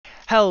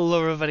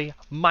Hello everybody,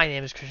 my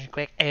name is Christian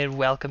Quick and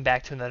welcome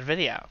back to another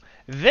video.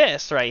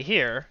 This right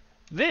here,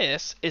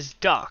 this is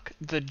Doc,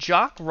 the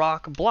jock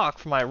rock block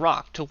for my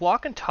rock, to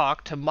walk and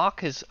talk, to mock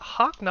his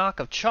hawk knock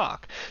of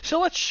chalk. So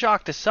let's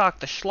shock to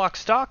sock the schlock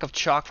stock of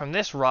chalk from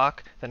this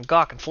rock, then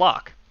gawk and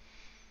flock.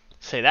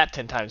 Say that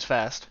 10 times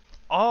fast.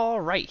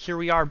 Alright, here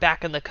we are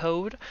back in the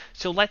code.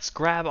 So let's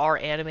grab our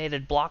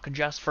animated block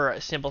just for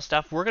simple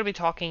stuff. We're going to be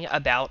talking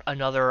about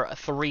another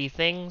 3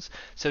 things.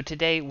 So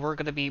today we're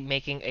going to be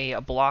making a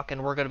block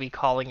and we're going to be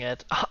calling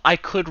it... I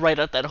could write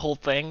out that whole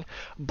thing,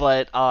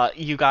 but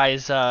you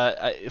guys,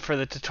 for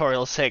the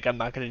tutorial's sake, I'm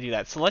not going to do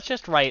that. So let's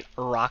just write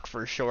rock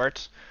for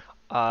short.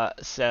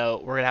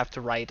 So we're going to have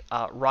to write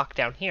rock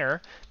down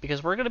here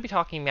because we're going to be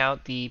talking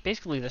about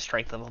basically the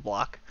strength of a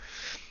block.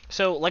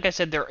 So, like I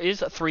said, there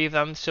is 3 of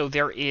them. So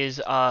there is,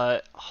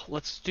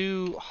 let's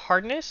do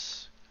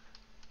hardness,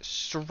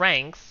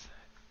 strength,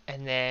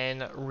 and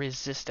then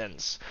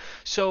resistance.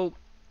 So,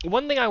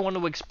 one thing I want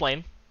to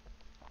explain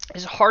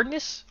is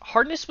hardness.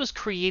 Hardness was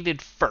created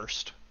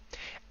first,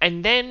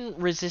 and then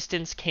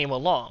resistance came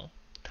along.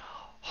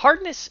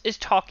 Hardness is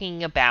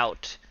talking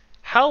about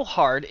how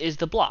hard is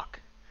the block.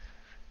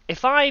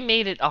 If I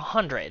made it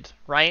 100,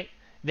 right,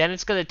 then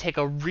it's going to take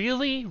a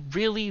really,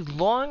 really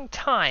long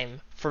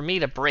time for me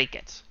to break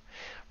it.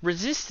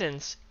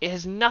 Resistance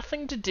has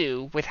nothing to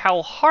do with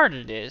how hard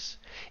it is.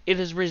 It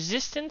is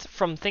resistant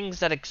from things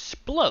that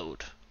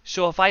explode.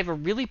 So if I have a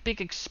really big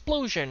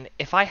explosion,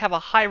 if I have a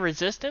high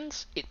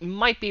resistance, it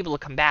might be able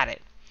to combat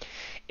it.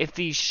 If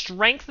the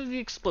strength of the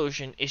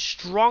explosion is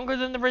stronger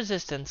than the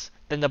resistance,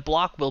 then the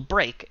block will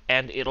break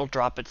and it'll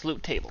drop its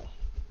loot table.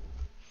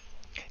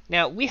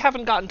 Now, we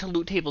haven't gotten to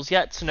loot tables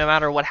yet, so no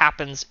matter what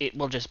happens, it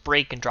will just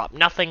break and drop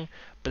nothing,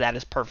 but that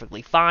is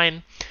perfectly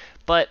fine.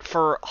 But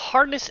for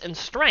hardness and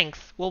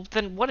strength, well,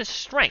 then what is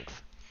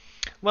strength?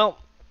 Well,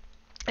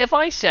 if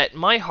I set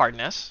my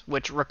hardness,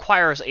 which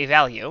requires a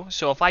value,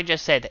 so if I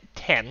just said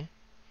 10,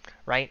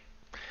 right,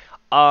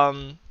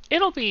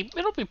 it'll be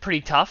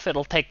pretty tough.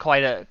 It'll take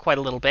quite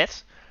a little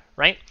bit,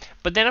 right?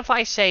 But then if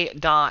I say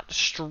dot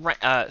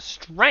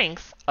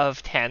strength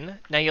of 10,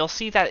 now you'll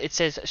see that it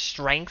says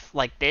strength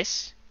like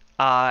this,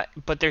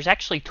 but there's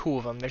actually 2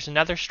 of them. There's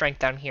another strength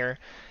down here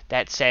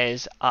that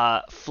says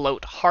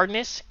float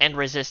hardness and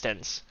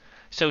resistance.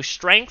 So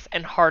strength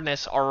and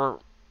hardness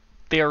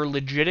they're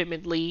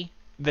legitimately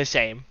the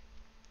same.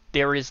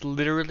 There is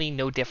literally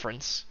no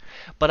difference.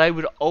 But I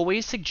would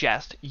always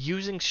suggest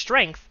using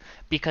strength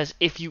because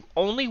if you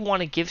only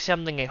want to give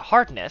something a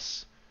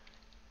hardness,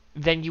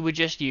 then you would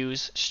just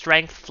use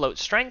strength, float,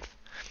 strength.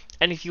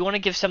 And if you want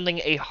to give something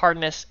a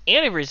hardness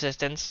and a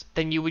resistance,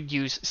 then you would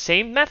use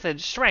same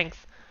method,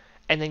 strength,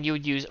 and then you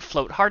would use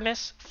float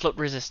hardness, float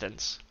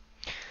resistance.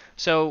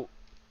 So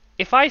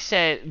if I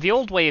said, the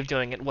old way of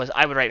doing it was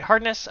I would write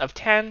hardness of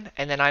 10,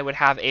 and then I would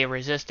have a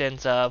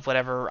resistance of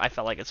whatever I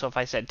felt like it. So if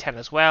I said 10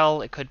 as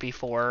well, it could be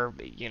 4,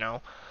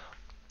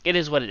 it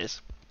is what it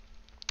is.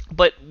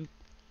 But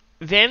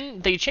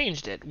then they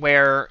changed it,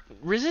 where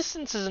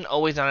resistance isn't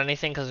always on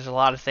anything because there's a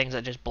lot of things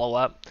that just blow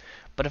up.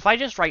 But if I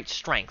just write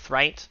strength,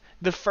 right,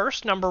 the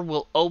first number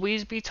will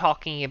always be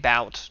talking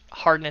about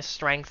hardness,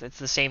 strength. It's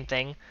the same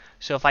thing.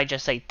 So if I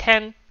just say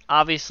 10,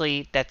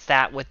 obviously that's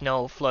that with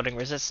no floating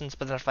resistance.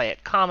 But then if I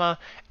hit comma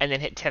and then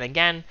hit 10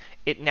 again,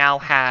 it now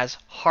has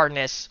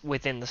hardness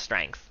within the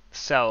strength.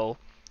 So,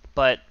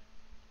 but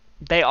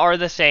they are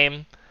the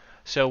same.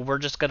 So we're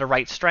just going to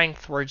write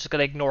strength. We're just going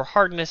to ignore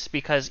hardness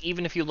because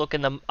even if you look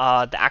in the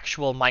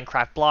actual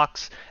Minecraft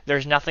blocks,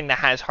 there's nothing that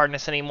has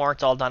hardness anymore.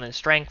 It's all done in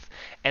strength.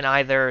 And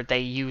either they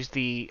use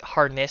the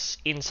hardness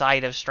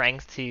inside of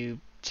strength to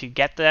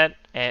get that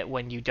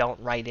when you don't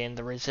write in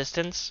the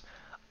resistance.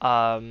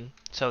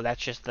 So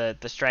that's just the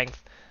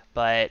strength.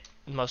 But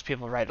most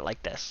people write it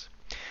like this.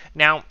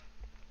 Now,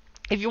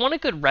 if you want a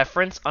good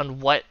reference on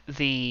what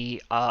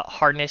the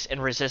hardness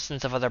and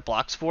resistance of other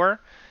blocks for,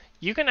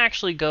 you can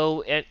actually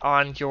go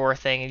on your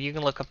thing and you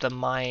can look up the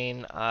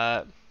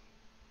Minecraft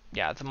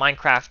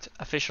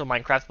official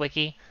Minecraft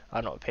wiki. I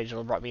don't know what page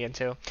it'll brought me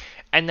into,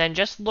 and then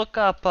just look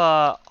up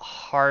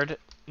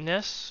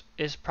hardness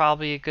is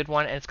probably a good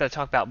one, and it's going to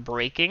talk about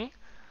breaking.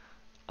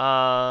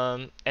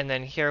 And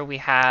then here we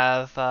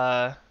have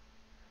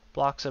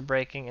blocks of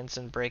breaking,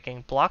 instant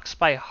breaking, blocks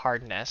by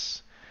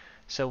hardness.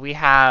 So we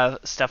have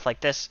stuff like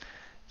this.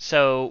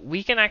 So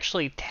we can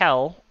actually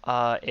tell,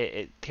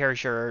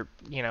 here's your,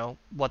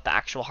 what the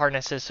actual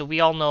hardness is. So we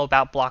all know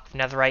about block of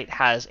netherite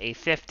has a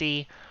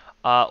 50,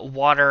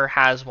 water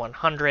has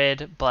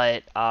 100,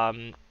 but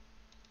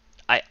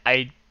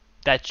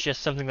that's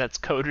just something that's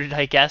coded,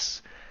 I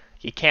guess.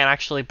 You can't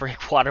actually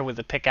break water with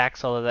a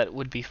pickaxe, although that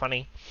would be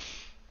funny.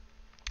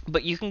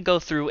 But you can go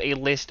through a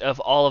list of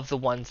all of the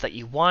ones that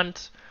you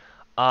want.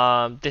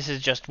 This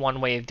is just one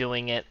way of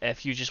doing it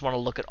if you just want to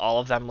look at all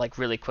of them like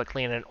really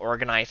quickly in an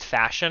organized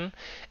fashion.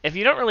 If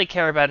you don't really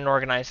care about an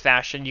organized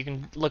fashion, you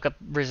can look up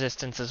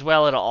resistance as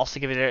well. It'll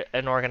also give it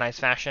an organized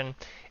fashion.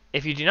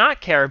 If you do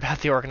not care about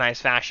the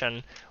organized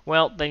fashion,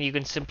 well, then you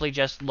can simply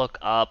just look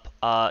up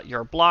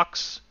your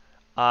blocks,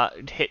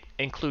 hit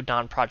include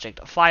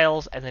non-project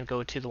files, and then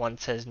go to the one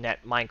that says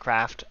net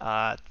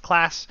Minecraft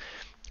class.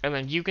 And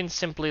then you can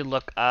simply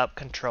look up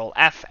Control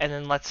F, and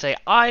then let's say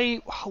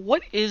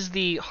what is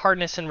the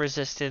hardness and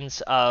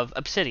resistance of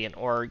obsidian?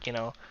 Or,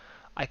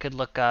 I could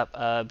look up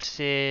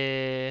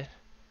obsidian,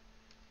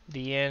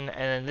 and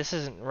then this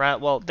isn't right.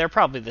 Well, they're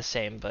probably the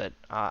same, but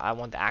I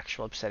want the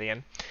actual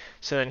obsidian.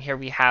 So then here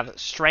we have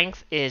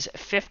strength is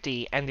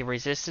 50, and the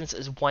resistance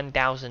is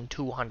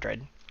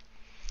 1,200.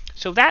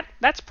 So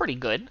that's pretty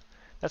good.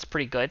 That's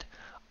pretty good.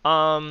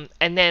 And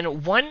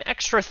then one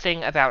extra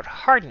thing about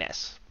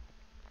hardness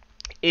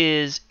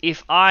is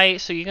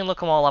so you can look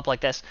them all up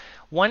like this.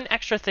 One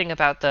extra thing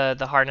about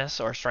the hardness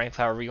or strength,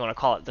 however you want to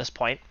call it at this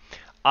point,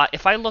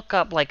 if I look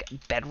up like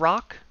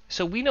bedrock,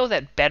 so we know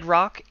that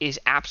bedrock is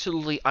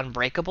absolutely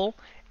unbreakable.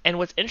 And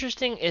what's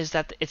interesting is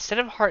that instead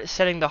of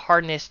setting the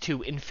hardness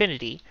to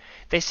infinity,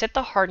 they set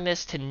the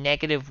hardness to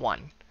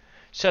 -1.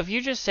 So if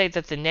you just say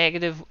that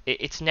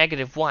it's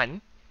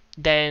 -1,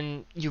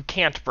 then you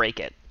can't break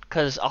it,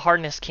 because a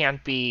hardness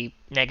can't be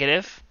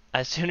negative.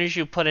 As soon as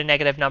you put a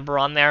negative number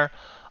on there,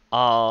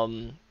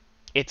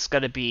 it's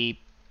gonna be,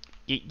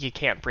 you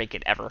can't break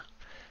it ever.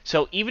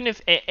 So even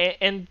if,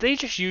 and they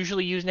just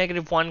usually use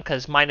 -1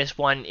 because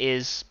 -1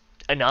 is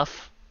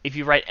enough. If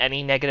you write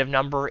any negative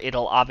number,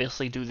 it'll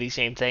obviously do the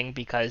same thing,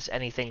 because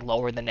anything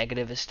lower than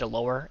negative is still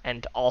lower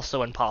and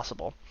also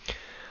impossible.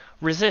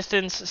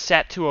 Resistance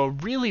set to a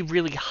really,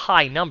 really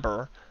high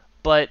number,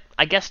 but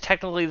I guess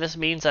technically this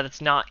means that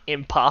it's not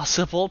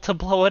impossible to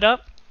blow it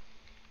up.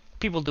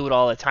 People do it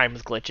all the time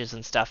with glitches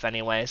and stuff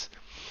anyways.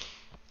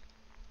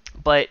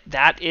 But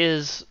that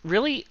is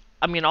really,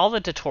 all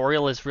the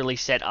tutorial is really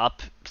set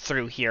up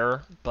through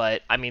here,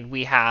 but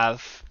we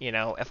have,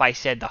 if I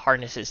said the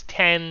hardness is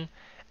 10,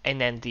 and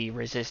then the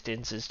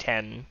resistance is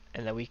 10,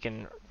 and then we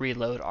can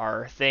reload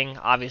our thing.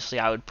 Obviously,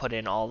 I would put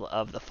in all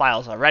of the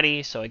files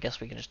already, so I guess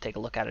we can just take a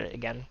look at it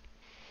again.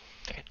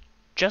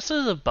 Just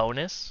as a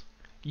bonus,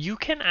 you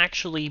can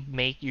actually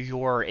make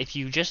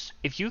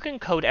if you can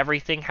code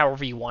everything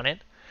however you want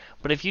it,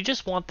 but if you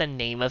just want the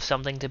name of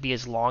something to be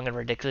as long and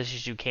ridiculous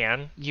as you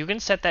can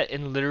set that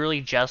in literally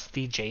just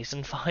the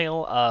JSON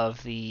file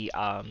of the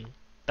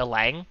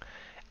lang,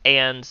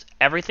 and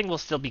everything will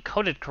still be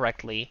coded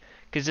correctly,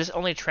 because this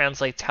only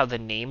translates how the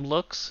name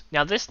looks.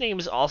 Now, this name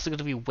is also going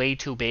to be way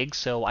too big,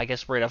 so I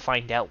guess we're going to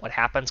find out what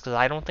happens, because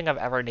I don't think I've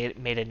ever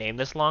made a name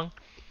this long,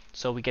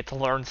 so we get to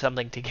learn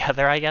something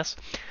together, I guess.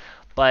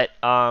 But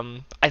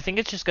I think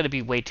it's just going to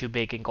be way too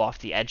big and go off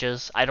the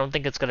edges. I don't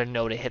think it's going to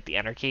know to hit the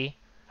enter key.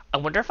 I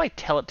wonder if I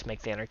tell it to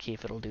make the enter key,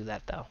 if it'll do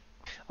that, though.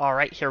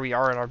 Alright, here we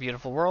are in our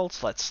beautiful world,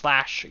 so let's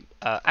slash,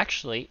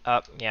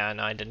 yeah,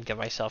 no, I didn't give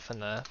myself in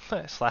the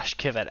slash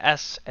give it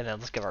S, and then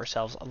let's give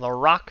ourselves the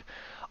rock.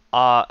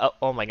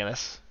 Oh my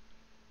goodness.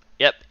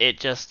 Yep, it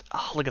just,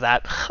 look at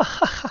that.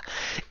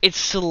 It's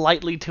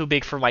slightly too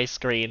big for my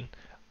screen.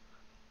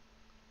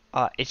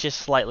 It's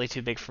just slightly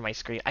too big for my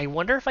screen. I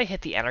wonder if I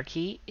hit the enter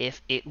key,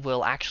 if it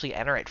will actually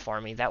enter it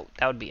for me. That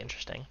would be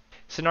interesting.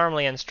 So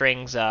normally in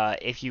strings,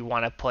 if you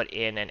want to put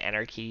in an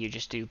enter key, you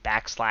just do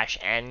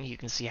 \n. You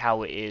can see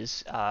how it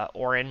is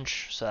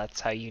orange, so that's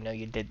how you know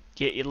you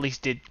at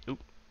least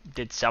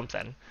did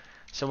something.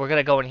 So we're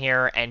gonna go in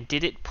here, and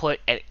did it put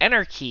an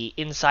enter key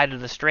inside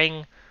of the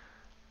string?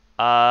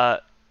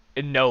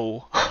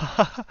 No.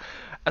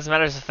 As a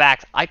matter of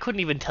fact, I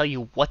couldn't even tell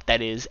you what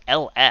that is.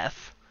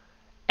 LF.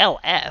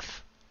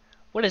 LF?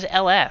 What is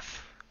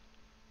LF?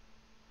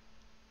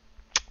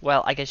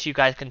 Well, I guess you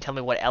guys can tell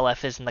me what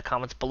LF is in the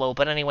comments below.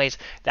 But anyways,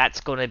 that's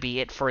going to be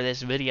it for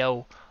this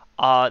video.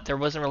 There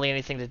wasn't really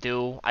anything to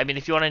do.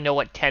 If you want to know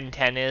what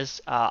 1010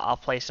 is, I'll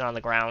place it on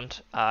the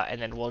ground,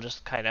 and then we'll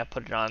just kind of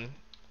put it on,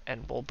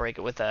 and we'll break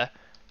it with a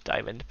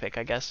diamond pick,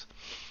 I guess.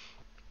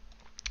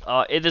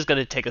 It is going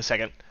to take a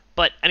second.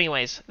 But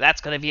anyways, that's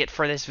going to be it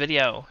for this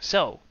video.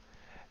 So,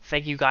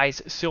 thank you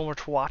guys so much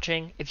for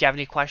watching. If you have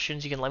any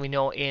questions, you can let me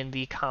know in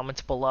the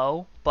comments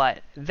below.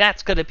 But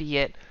that's going to be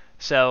it.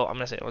 So, I'm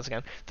going to say it once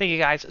again. Thank you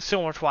guys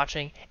so much for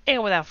watching.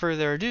 And without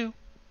further ado,